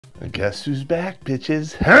Guess who's back,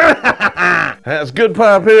 bitches? That's good,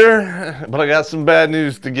 Popp here, but I got some bad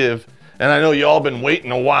news to give. And I know y'all been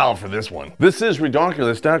waiting a while for this one. This is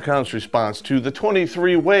Redonkulous.com's response to the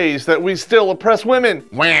 23 ways that we still oppress women.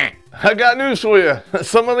 Wah! I got news for you.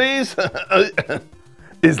 Some of these,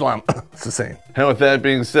 Islam, it's the same. And with that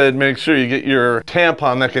being said, make sure you get your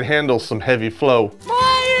tampon that can handle some heavy flow.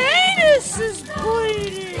 My anus is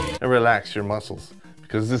bleeding. And relax your muscles,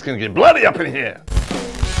 because it's gonna get bloody up in here.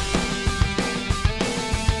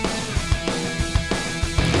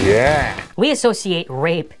 Yeah. We associate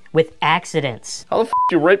rape with accidents. How the f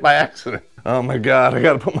you rape by accident? Oh my God, I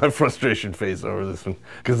gotta put my frustration face over this one,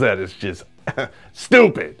 because that is just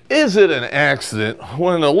stupid. Is it an accident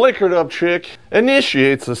when a liquored up chick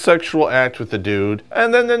initiates a sexual act with a dude,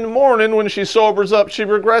 and then in the morning when she sobers up, she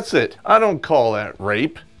regrets it? I don't call that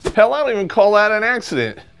rape. Hell, I don't even call that an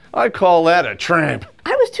accident. I call that a tramp.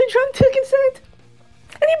 I was too drunk to consent,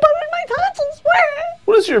 and he buttered my tonsils.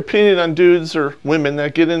 What is your opinion on dudes or women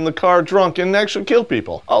that get in the car drunk and actually kill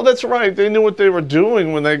people? Oh, that's right, they knew what they were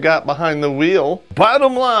doing when they got behind the wheel.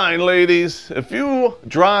 Bottom line, ladies, if you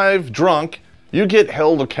drive drunk, you get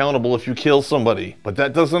held accountable if you kill somebody. But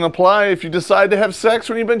that doesn't apply if you decide to have sex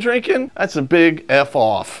when you've been drinking. That's a big F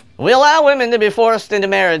off. We allow women to be forced into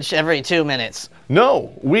marriage every 2 minutes.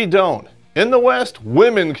 No, we don't. In the West,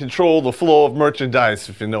 women control the flow of merchandise,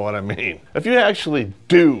 if you know what I mean. If you actually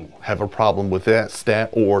do have a problem with that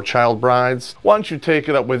stat or child brides, why don't you take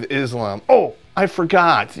it up with Islam? Oh, I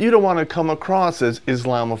forgot. You don't want to come across as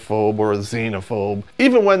Islamophobe or a xenophobe,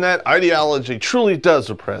 even when that ideology truly does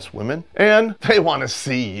oppress women, and they want to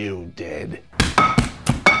see you dead.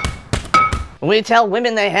 We tell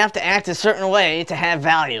women they have to act a certain way to have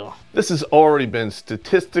value. This has already been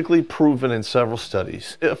statistically proven in several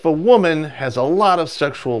studies. If a woman has a lot of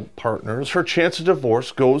sexual partners, her chance of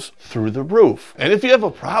divorce goes through the roof. And if you have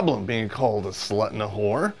a problem being called a slut and a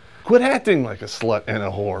whore, quit acting like a slut and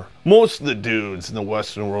a whore. Most of the dudes in the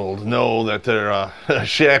Western world know that they're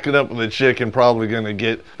shacking up with a chick and probably gonna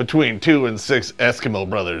get between 2 and 6 Eskimo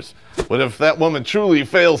brothers. But if that woman truly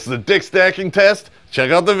fails the dick stacking test,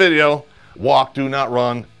 check out the video. Walk, do not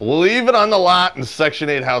run. Leave it on the lot in Section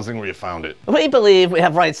 8 housing where you found it. We believe we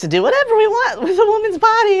have rights to do whatever we want with a woman's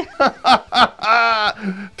body.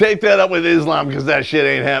 Take that up with Islam, because that shit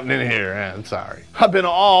ain't happening here. I'm sorry. I've been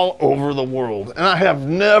all over the world, and I have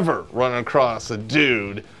never run across a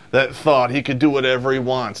dude that thought he could do whatever he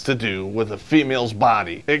wants to do with a female's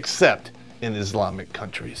body, except in Islamic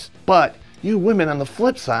countries. But you women on the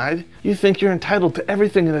flip side, you think you're entitled to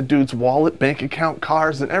everything in a dude's wallet, bank account,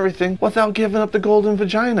 cars, and everything without giving up the golden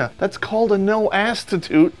vagina. That's called a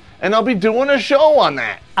no-astitute, and I'll be doing a show on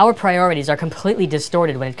that. Our priorities are completely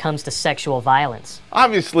distorted when it comes to sexual violence.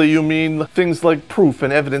 Obviously, you mean things like proof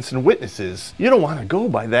and evidence and witnesses. You don't want to go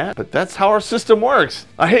by that, but that's how our system works.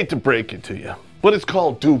 I hate to break it to you, but it's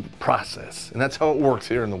called due process, and that's how it works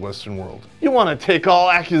here in the Western world. You want to take all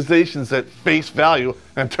accusations at face value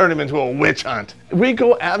and turn them into a witch hunt. We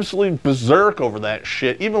go absolutely berserk over that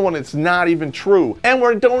shit, even when it's not even true. And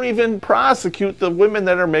we don't even prosecute the women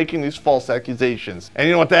that are making these false accusations. And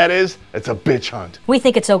you know what that is? It's a bitch hunt. We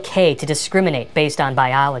think it's okay to discriminate based on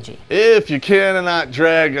biology. If you cannot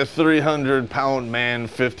drag a 300-pound man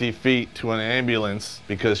 50 feet to an ambulance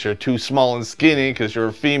because you're too small and skinny because you're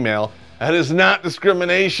a female, that is not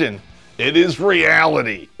discrimination. It is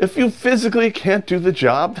reality. If you physically can't do the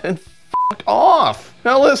job, then fuck off.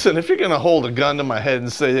 Now listen, if you're gonna hold a gun to my head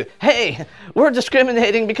and say, hey, we're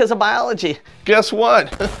discriminating because of biology. Guess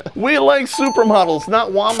what? We like supermodels, not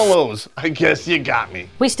Womalos. I guess you got me.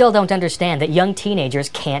 We still don't understand that young teenagers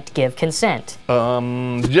can't give consent.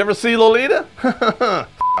 Did you ever see Lolita?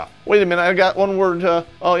 Wait a minute, I got one word.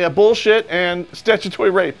 Oh yeah, bullshit and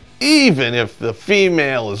statutory rape. Even if the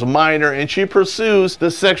female is a minor and she pursues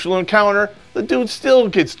the sexual encounter, the dude still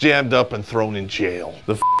gets jammed up and thrown in jail.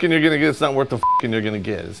 The f***ing you're gonna get is not worth the f***ing you're gonna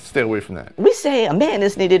get. Stay away from that. We say a man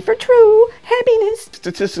is needed for true happiness.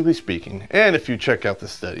 Statistically speaking, and if you check out the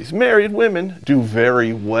studies, married women do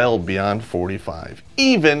very well beyond 45,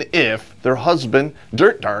 even if their husband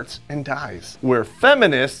dirt darts and dies. Where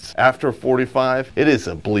feminists, after 45, it is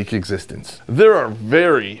a bleak existence. There are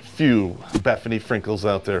very few Bethany Frinkles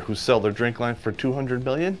out there who sell their drink line for $200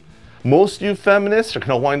 million. Most of you feminists are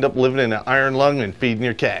gonna wind up living in an iron lung and feeding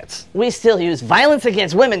your cats. We still use violence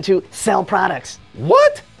against women to sell products.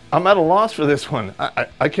 What? I'm at a loss for this one.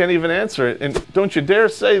 I can't even answer it. And don't you dare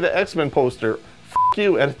say the X-Men poster. F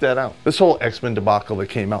you, edit that out. This whole X-Men debacle that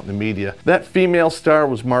came out in the media, that female star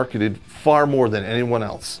was marketed far more than anyone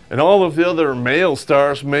else. And all of the other male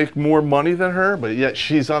stars make more money than her, but yet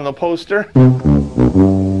she's on the poster.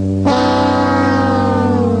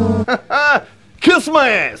 Kiss my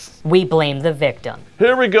ass! We blame the victim.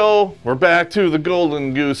 Here we go. We're back to the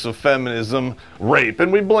golden goose of feminism, rape,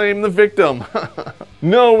 and we blame the victim.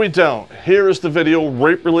 No, we don't. Here is the video,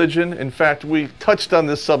 Rape Religion. In fact, we touched on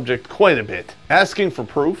this subject quite a bit. Asking for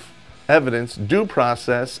proof, evidence, due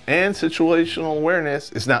process, and situational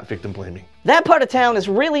awareness is not victim blaming. That part of town is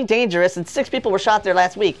really dangerous and 6 people were shot there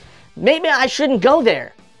last week. Maybe I shouldn't go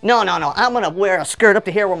there. No. I'm gonna wear a skirt up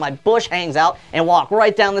to here where my bush hangs out and walk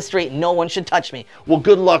right down the street and no one should touch me. Well,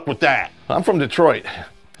 good luck with that. I'm from Detroit.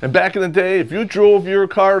 And back in the day, if you drove your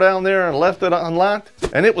car down there and left it unlocked,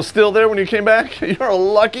 and it was still there when you came back, you're a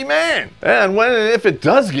lucky man. And when and if it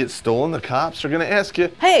does get stolen, the cops are gonna ask you,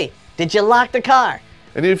 Hey, did you lock the car?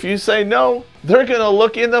 and if you say no, they're gonna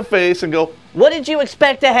look you in the face and go, What did you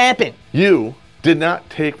expect to happen? you did not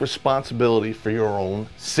take responsibility for your own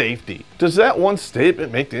safety. Does that one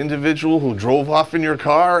statement make the individual who drove off in your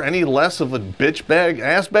car any less of a bitch bag,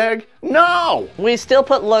 ass bag? No! We still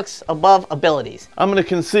put looks above abilities. I'm gonna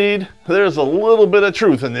concede there's a little bit of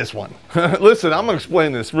truth in this one. Listen, I'm gonna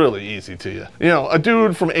explain this really easy to you. You know, a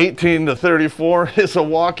dude from 18 to 34 is a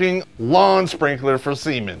walking lawn sprinkler for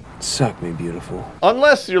semen. Suck me, beautiful.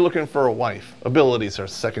 Unless you're looking for a wife, abilities are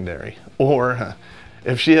secondary. Or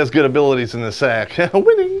if she has good abilities in the sack,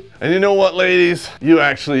 winning. And you know what, ladies? You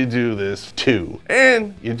actually do this too.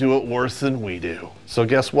 And you do it worse than we do. So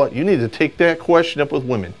guess what? You need to take that question up with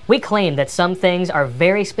women. We claim that some things are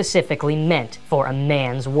very specifically meant for a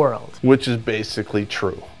man's world. Which is basically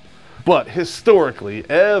true. But historically,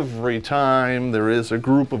 every time there is a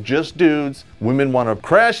group of just dudes, women want to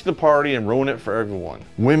crash the party and ruin it for everyone.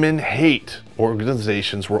 Women hate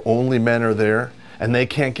organizations where only men are there and they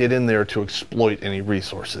can't get in there to exploit any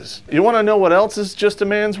resources. You want to know what else is just a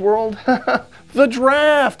man's world? The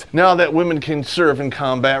draft! Now that women can serve in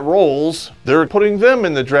combat roles, they're putting them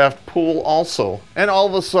in the draft pool also. And all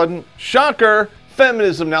of a sudden, shocker,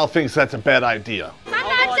 feminism now thinks that's a bad idea. I'm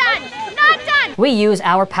not done! Not done! We use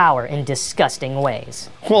our power in disgusting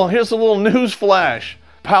ways. Well, here's a little news flash.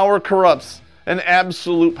 Power corrupts, and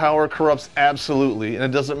absolute power corrupts absolutely, and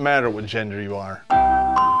it doesn't matter what gender you are.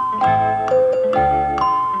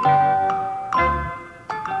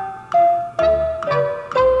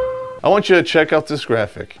 I want you to check out this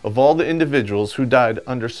graphic of all the individuals who died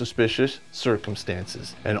under suspicious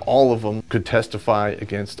circumstances, and all of them could testify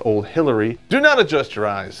against old Hillary. Do not adjust your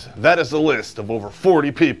eyes. That is a list of over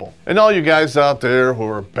 40 people. And all you guys out there who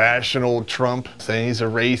are bashing old Trump, saying he's a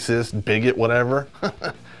racist, bigot, whatever,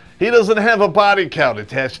 he doesn't have a body count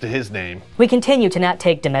attached to his name. We continue to not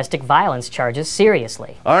take domestic violence charges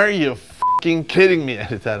seriously. Are you kidding me?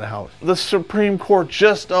 Edit that out. The Supreme Court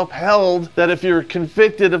just upheld that if you're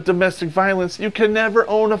convicted of domestic violence, you can never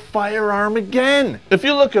own a firearm again. If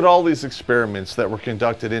you look at all these experiments that were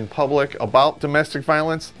conducted in public about domestic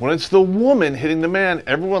violence, when it's the woman hitting the man,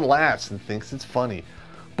 everyone laughs and thinks it's funny.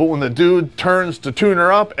 But when the dude turns to tune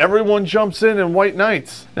her up, everyone jumps in white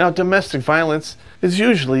knights. Now, domestic violence is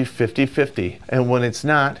usually 50-50, and when it's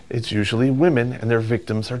not, it's usually women and their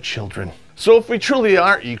victims are children. So if we truly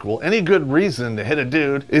are equal, any good reason to hit a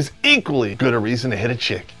dude is equally good a reason to hit a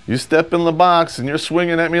chick. You step in the box and you're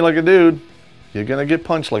swinging at me like a dude, you're gonna get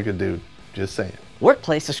punched like a dude. Just saying.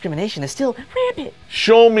 Workplace discrimination is still rampant.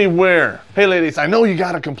 Show me where. Hey ladies, I know you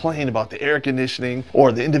gotta complain about the air conditioning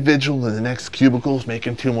or the individual in the next cubicle's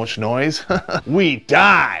making too much noise. We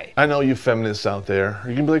die. I know you feminists out there.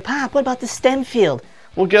 You can be like, Pop, what about the STEM field?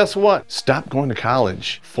 well, guess what? Stop going to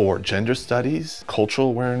college for gender studies, cultural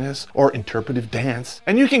awareness, or interpretive dance,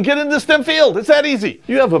 and you can get in the STEM field. It's that easy.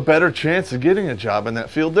 You have a better chance of getting a job in that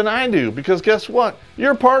field than I do, because guess what?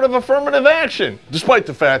 You're part of affirmative action. Despite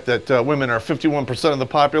the fact that women are 51% of the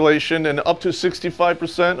population and up to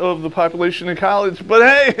 65% of the population in college, but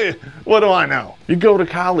hey, what do I know? You go to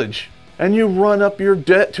college and you run up your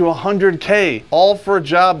debt to 100K, all for a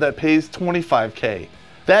job that pays 25K.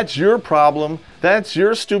 That's your problem, that's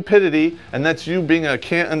your stupidity, and that's you being a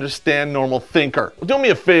can't understand normal thinker. Do me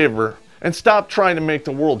a favor and stop trying to make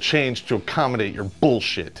the world change to accommodate your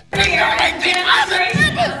bullshit.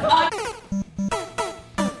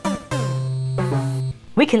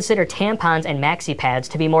 We consider tampons and maxi pads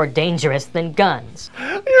to be more dangerous than guns.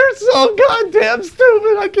 You're so goddamn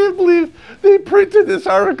stupid. I can't believe they printed this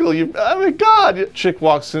article. I mean, God. Chick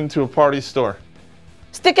walks into a party store.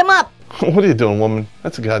 Stick him up. What are you doing, woman?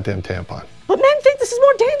 That's a goddamn tampon. But men think this is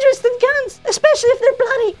more dangerous than guns, especially if they're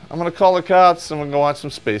bloody. I'm gonna call the cops and we're gonna go watch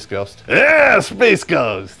some Space Ghost. Yeah, Space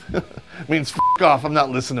Ghost! Means f off, I'm not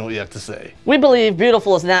listening to what you have to say. We believe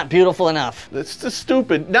beautiful is not beautiful enough. That's just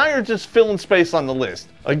stupid. Now you're just filling space on the list.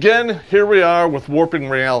 Again, here we are with warping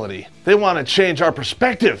reality. They want to change our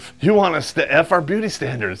perspective. You want us to F our beauty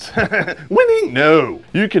standards. Winning? No.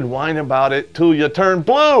 You can whine about it till you turn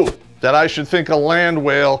blue. That I should think a land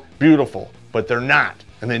whale beautiful, but they're not,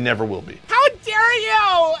 and they never will be. How dare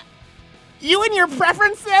you! You and your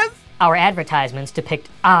preferences? Our advertisements depict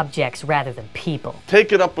objects rather than people.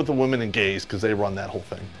 Take it up with the women and gays, because they run that whole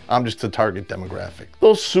thing. I'm just the target demographic.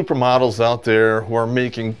 Those supermodels out there who are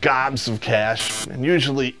making gobs of cash, and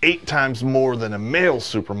usually 8 times more than a male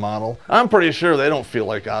supermodel, I'm pretty sure they don't feel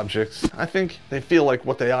like objects. I think they feel like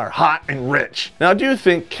what they are, hot and rich. Now, do you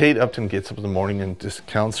think Kate Upton gets up in the morning and just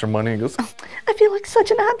counts her money and goes, I feel like such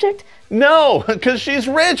an object. no, because she's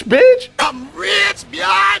rich, bitch! I'm rich,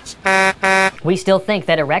 biatch! We still think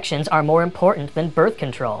that erections are more important than birth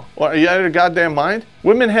control. What, are you out of your goddamn mind?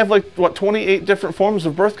 Women have like, what, 28 different forms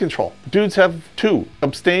of birth control. Dudes have 2.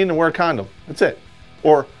 Abstain and wear a condom. That's it.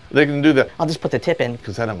 Or they can do that, I'll just put the tip in.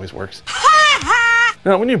 because that always works.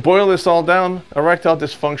 Now, when you boil this all down, erectile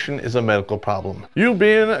dysfunction is a medical problem. You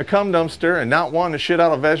being a cum dumpster and not wanting to shit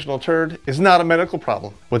out a vaginal turd is not a medical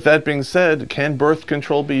problem. With that being said, can birth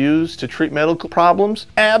control be used to treat medical problems?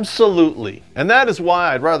 Absolutely. And that is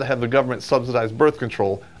why I'd rather have the government subsidize birth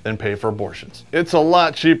control than pay for abortions. It's a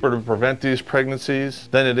lot cheaper to prevent these pregnancies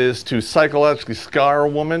than it is to psychologically scar a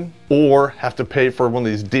woman or have to pay for one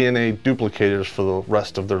of these DNA duplicators for the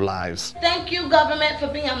rest of their lives. Thank you, government, for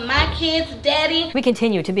being my kid's daddy. We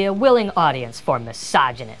continue to be a willing audience for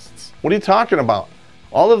misogynists. What are you talking about?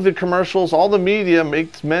 All of the commercials, all the media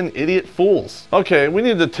makes men idiot fools. Okay, we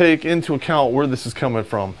need to take into account where this is coming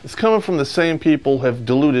from. It's coming from the same people who have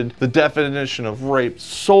diluted the definition of rape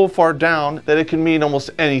so far down that it can mean almost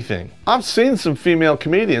anything. I've seen some female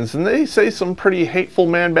comedians and they say some pretty hateful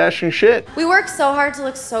man-bashing shit. We work so hard to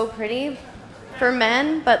look so pretty for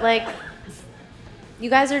men, but like, you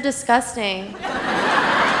guys are disgusting.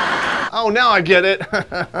 Oh, now I get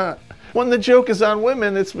it. When the joke is on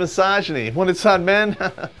women, it's misogyny. When it's on men,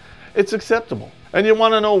 it's acceptable. And you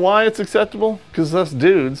want to know why it's acceptable? Because us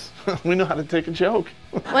dudes, we know how to take a joke.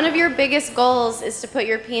 One of your biggest goals is to put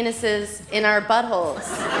your penises in our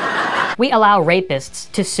buttholes. We allow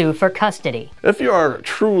rapists to sue for custody. If you are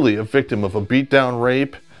truly a victim of a beatdown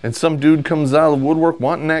rape and some dude comes out of the woodwork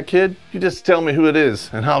wanting that kid, you just tell me who it is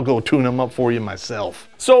and I'll go tune him up for you myself.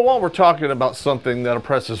 So while we're talking about something that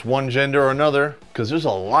oppresses one gender or another, because there's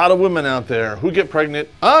a lot of women out there who get pregnant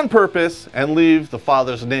on purpose and leave the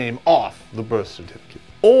father's name off the birth certificate.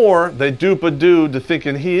 Or they dupe a dude to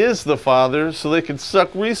thinking he is the father so they can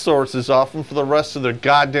suck resources off him for the rest of their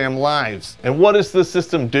goddamn lives. And what does the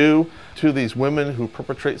system do to these women who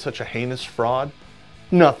perpetrate such a heinous fraud?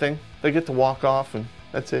 Nothing. They get to walk off and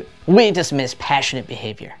that's it. We dismiss passionate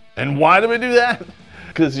behavior. And why do we do that?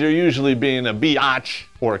 Because you're usually being a biatch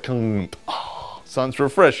or a cunt. Oh, sounds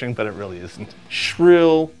refreshing, but it really isn't.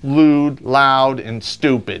 Shrill, lewd, loud, and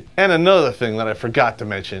stupid. And another thing that I forgot to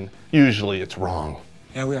mention, usually it's wrong.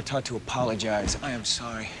 Yeah, we are taught to apologize. I am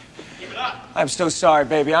sorry. Give it up. I'm so sorry,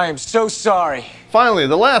 baby. I am so sorry. Finally,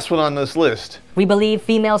 the last one on this list. We believe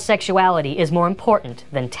female sexuality is more important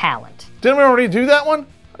than talent. Didn't we already do that one?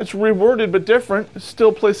 It's reworded but different. It's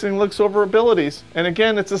still placing looks over abilities. And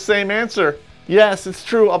again, it's the same answer. Yes, it's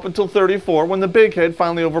true up until 34 when the big head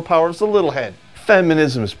finally overpowers the little head.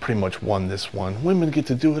 Feminism has pretty much won this one. Women get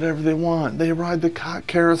to do whatever they want. They ride the cock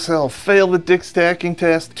carousel, fail the dick stacking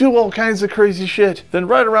test, do all kinds of crazy shit. Then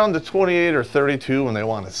right around the 28 or 32 when they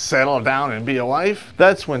want to settle down and be a wife,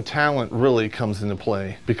 that's when talent really comes into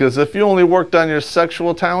play. Because if you only worked on your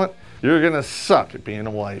sexual talent, you're gonna suck at being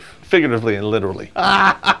a wife. Figuratively and literally.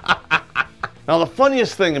 Now the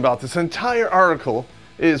funniest thing about this entire article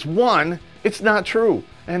is 1, it's not true.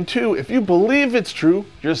 And 2, if you believe it's true,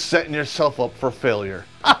 you're setting yourself up for failure.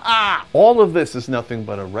 All of this is nothing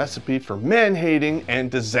but a recipe for man-hating and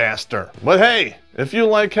disaster. But hey, if you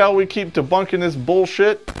like how we keep debunking this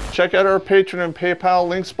bullshit, check out our Patreon and PayPal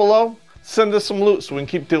links below. Send us some loot so we can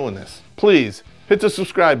keep doing this. Please, hit the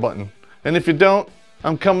subscribe button. And if you don't,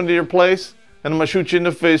 I'm coming to your place, and I'm gonna shoot you in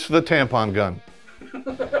the face with a tampon gun.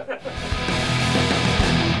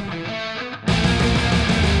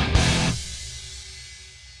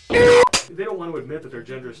 They don't want to admit that their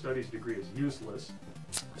gender studies degree is useless,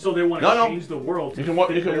 so they want to change the world to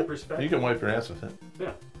fit their perspective. You can wipe your ass with it.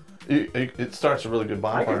 Yeah. It starts a really good I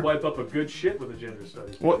bonfire. can wipe up a good shit with a gender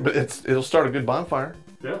studies. What? But it'll start a good bonfire.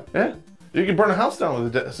 Yeah. Yeah. You can burn a house down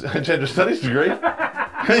with a gender studies degree.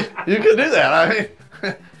 You could do that. I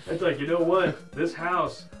mean, It's like, you know what? This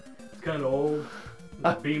house is kind of old.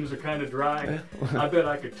 The beams are kind of dry. I bet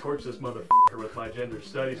I could torch this motherfucker with my gender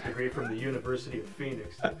studies degree from the University of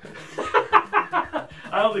Phoenix. I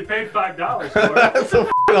only paid $5 for it. that's so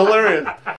hilarious.